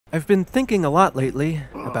I've been thinking a lot lately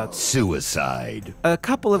about Suicide. A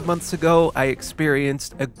couple of months ago, I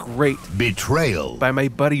experienced a great Betrayal. by my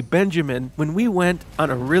buddy Benjamin when we went on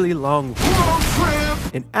a really long Road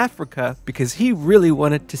trip. in Africa because he really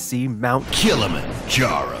wanted to see Mount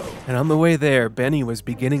Kilimanjaro. And on the way there, Benny was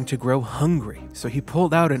beginning to grow hungry, so he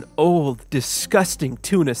pulled out an old, disgusting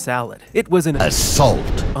tuna salad. It was an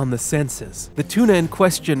Assault. on the senses. The tuna in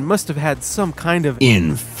question must have had some kind of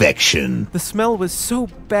Infection. The smell was so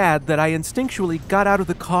bad that I instinctually got out of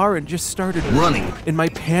the car and just started Running. In my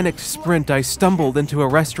panicked sprint, I stumbled into a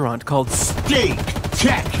restaurant called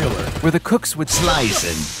Steak-tacular. where the cooks would Slice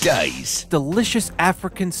and dice. delicious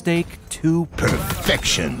African steak to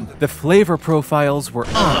Perfection. the flavor profiles were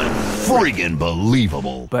Unfriggin'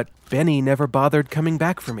 believable. But Benny never bothered coming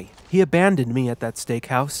back for me. He abandoned me at that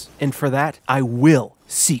steakhouse, and for that, I will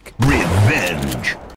seek Revenge.